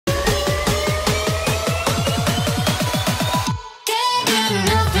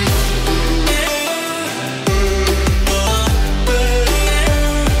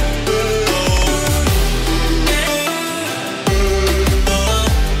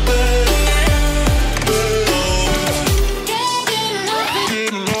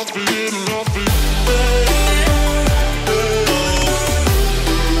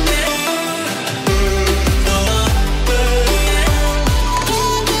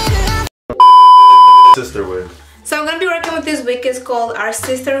Sister wig. So I'm gonna be working with this wig. It's called Our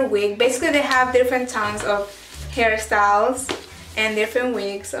Sister Wig. Basically, they have different kinds of hairstyles and different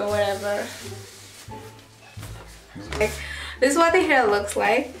wigs or whatever. Like, this is what the hair looks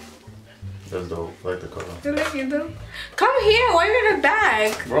like. That's dope. I like the color. You like it though? Come here. Why are you in the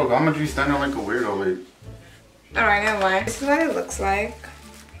back? Bro, how much you standing like a weirdo? Like. All right, never mind. This is what it looks like.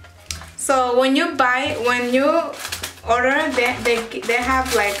 So when you order, they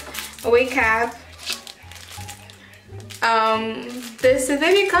have like a wig cap. This is,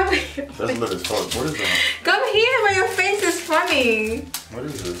 baby, come here. That's lit as fuck. What is that? Come here, but your face is funny. What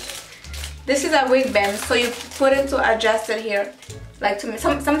is this? This is a wig band, so you put it to adjust it here. Like to me,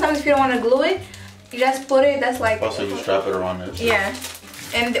 sometimes if you don't want to glue it, you just put it. That's like. Also, you strap it around it. Yeah.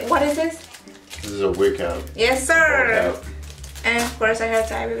 And what is this? This is a wig cap. Yes, sir. And of course, a hair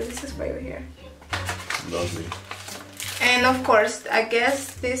tie, because this is way over here. Lovely. And of course, I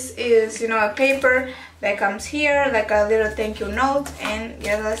guess this is, you know, a paper that comes here, like a little thank you note. And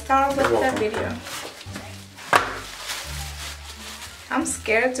yeah, let's start with the video. I'm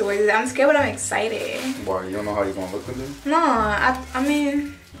scared to wait. I'm scared, but I'm excited. Why? You don't know how you're gonna look with it? No, I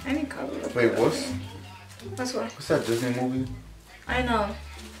mean, any color. Wait, what's what? What's that Disney movie? I know.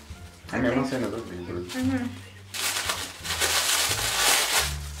 I mean, I'm not saying it's ugly, but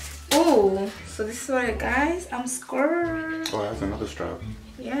Ooh, so this is what it, guys. I'm scared. Oh, that's another strap.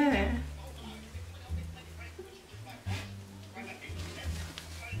 Yeah.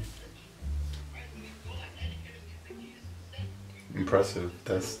 Impressive.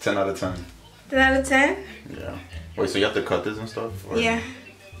 That's 10 out of 10. 10 out of 10? Yeah. Wait, so you have to cut this and stuff? Or? Yeah.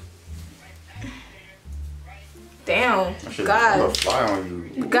 Damn. God. Fly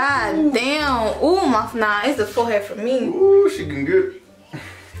on you. God damn. Ooh, nah, it's the forehead for me. Ooh, she can get.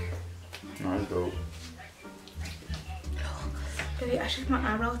 Nice, dope. Baby, I shaved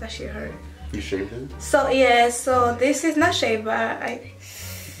my eyebrows. That shit hurt. You shaved it? So, yeah, so this is not shaved, but I.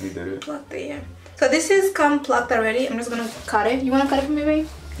 You did it? Plucked it, yeah. So this is come plucked already. I'm just gonna cut it. You wanna cut it for me, babe?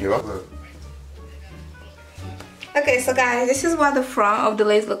 You're welcome. Okay, so guys, this is what the front of the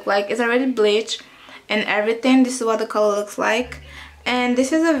lace look like. It's already bleached and everything. This is what the color looks like. And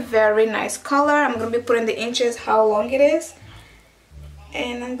this is a very nice color. I'm gonna be putting the inches, how long it is.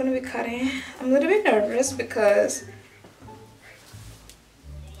 And I'm gonna be cutting. I'm a little bit nervous because...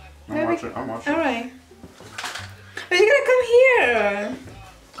 I'm watching. Alright. But you gotta come here.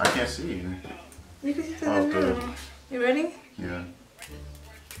 I can't see you. You can see through the mirror. You ready? Yeah.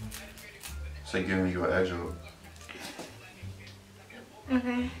 It's like giving you an edge up.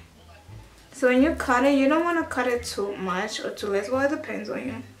 Okay. So when you cut it, you don't want to cut it too much or too less. Well, it depends on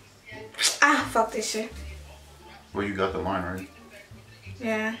you. Ah, fuck this shit. Well, you got the line, right?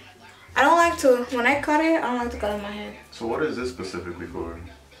 Yeah. I don't like to, when I cut it, I don't like to cut in my head. So what is this specifically for?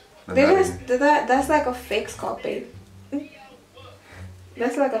 That's like a fake scalp, babe.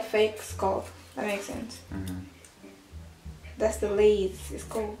 That's like a fake scalp. That makes sense. That's the lace. It's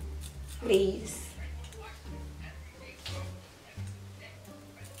called lace.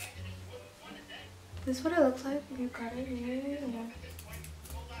 This is what it looks like when you cut it. Yeah.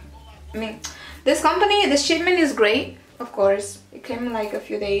 I mean, this company, the shipment is great, of course. It came in like a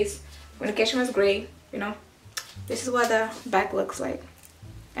few days. Communication was great, you know. This is what the back looks like.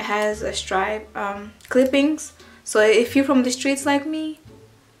 It has a stripe, clippings. So if you're from the streets like me,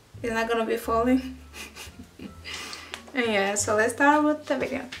 it's not gonna be falling. And yeah, so let's start with the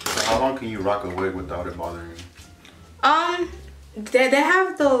video. So how long can you rock a wig without it bothering you? They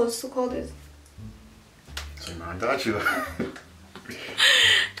have those, what called this? So I got you.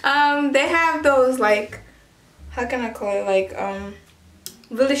 They have those, like, how can I call it, like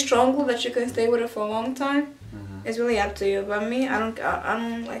really strong glue that you can stay with it for a long time. It's really up to you, but me, I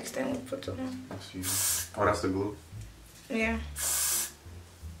don't like staying with it for too long. Oh, that's the glue? Yeah.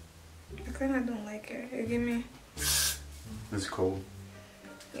 I kind of don't like it. It give me... It's cold.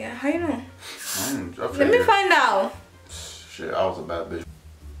 Yeah, how you know? Let me find out. Shit, I was a bad bitch.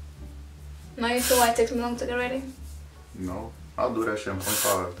 No, you see why it takes me long to get ready? No, I'll do that shit in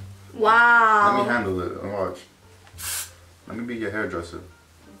 0.5. Wow. Let me handle it and watch. Let me be your hairdresser.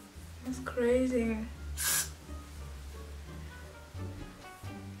 That's crazy.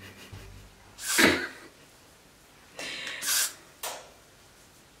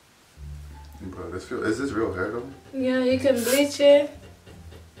 Bro, is this real hair though? Yeah, you can bleach it,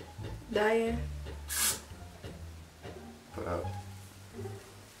 dye it. Put out.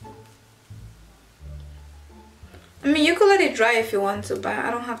 I mean, you could let it dry if you want to, but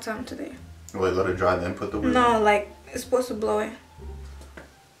I don't have time today. Wait, let it dry then put the wig No, on? like, it's supposed to blow it.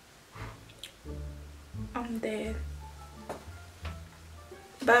 I'm dead.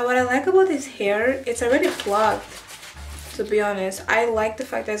 But But what I like about this hair, it's already plucked, to be honest. I like the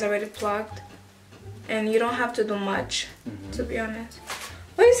fact that it's already plucked and you don't have to do much, to be honest.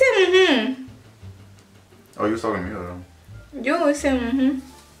 What you say? Oh, you was talking to me though. You say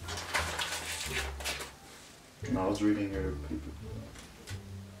No, I was reading your people.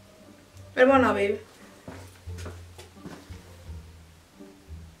 What about now, baby?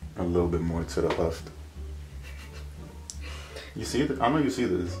 A little bit more to the left. You see it? I know you see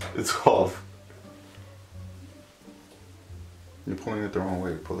this. It's off. You're pulling it the wrong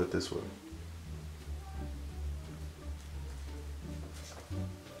way. Pull it this way.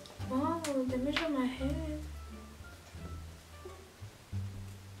 Wow, they measure my head.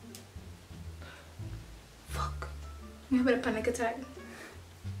 Fuck. I'm having a panic attack.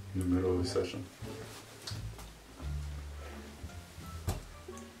 In the middle of the session.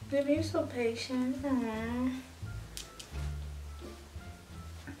 Baby, you're so patient. Aww.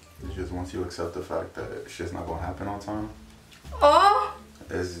 It's just once you accept the fact that shit's not gonna happen on time. Oh?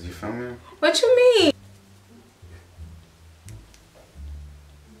 You feel me? What you mean?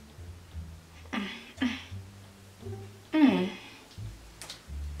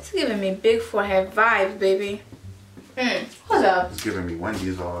 It's giving me big forehead vibes, baby. Hold up. It's giving me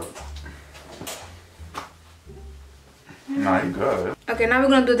Wendy's vibe. Nah, you good. Okay, now we're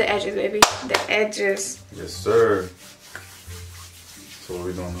gonna do the edges, baby. The edges. Yes, sir. So what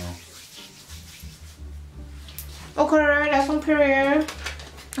we doing now? Okay, that's some period.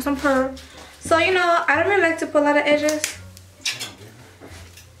 That's some purr. So, you know, I don't really like to pull out the edges.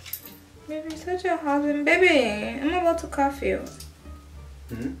 Baby, such a husband. Baby, I'm about to cuff you.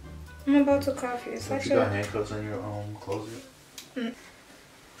 I'm about to cuff you. So you got handcuffs in your closet?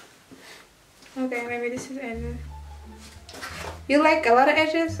 Okay, maybe this is edges. You like a lot of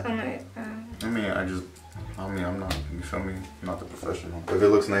edges? I'm not. I mean, I'm not, you feel me? Not the professional. If it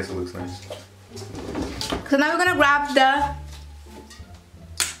looks nice, it looks nice. So now we're gonna grab the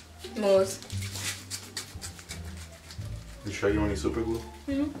mousse. You sure you want any super glue?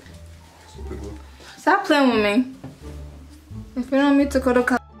 Super glue. Stop playing with me. If you don't want me to go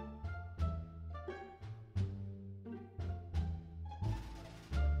to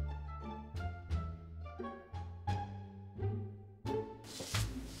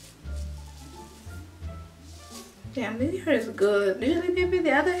damn, this hair is good. Usually, baby,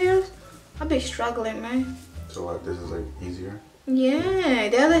 the other hairs, I'll be struggling, man. So like, this is like easier? Yeah,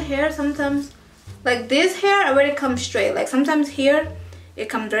 the other hair sometimes, like this hair already comes straight. Like sometimes here, it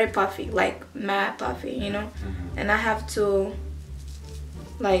comes very puffy, like mad puffy, you know? And I have to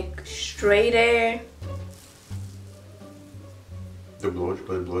like straight it. The blow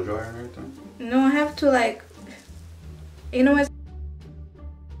dryer and everything? No, I have to like, you know what?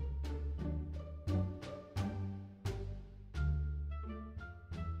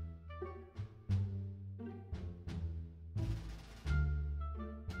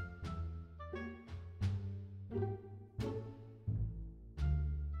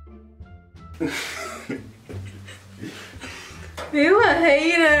 You a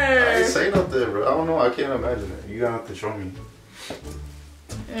hater. I didn't say nothing, bro. I don't know. I can't imagine it. You gotta have to show me.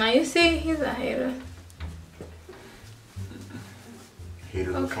 Now you see, he's a hater.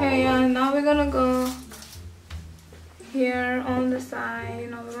 Okay, now we're gonna go here on the side.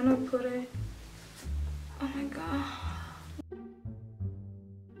 You know, we're gonna put it. Oh my god.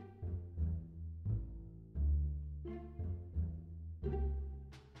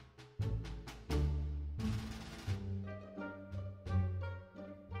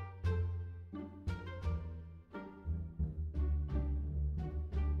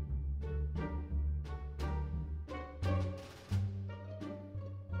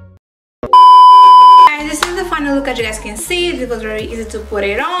 This is the final look. As you guys can see, it was very easy to put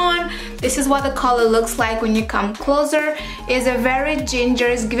it on. This is what the color looks like when you come closer. It's a very ginger.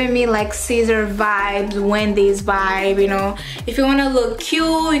 It's giving me like Caesar vibes, Wendy's vibe, you know. If you want to look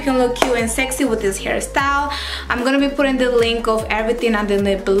cute, you can look cute and sexy with this hairstyle. I'm gonna be putting the link of everything on the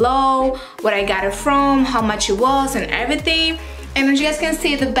link below, where I got it from, how much it was, and everything. And as you guys can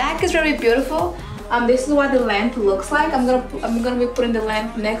see, the back is very beautiful. This is what the length looks like. I'm gonna be putting the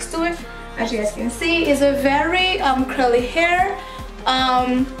length next to it. As you guys can see, it's a very curly hair.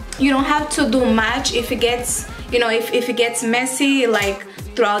 You don't have to do much. If it gets, you know, if it gets messy like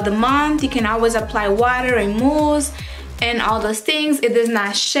throughout the month, you can always apply water and mousse and all those things. It does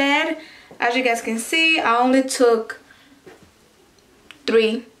not shed. As you guys can see, I only took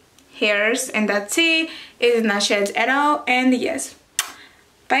 3 hairs and that's it. It does not shed at all. And yes,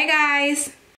 bye guys.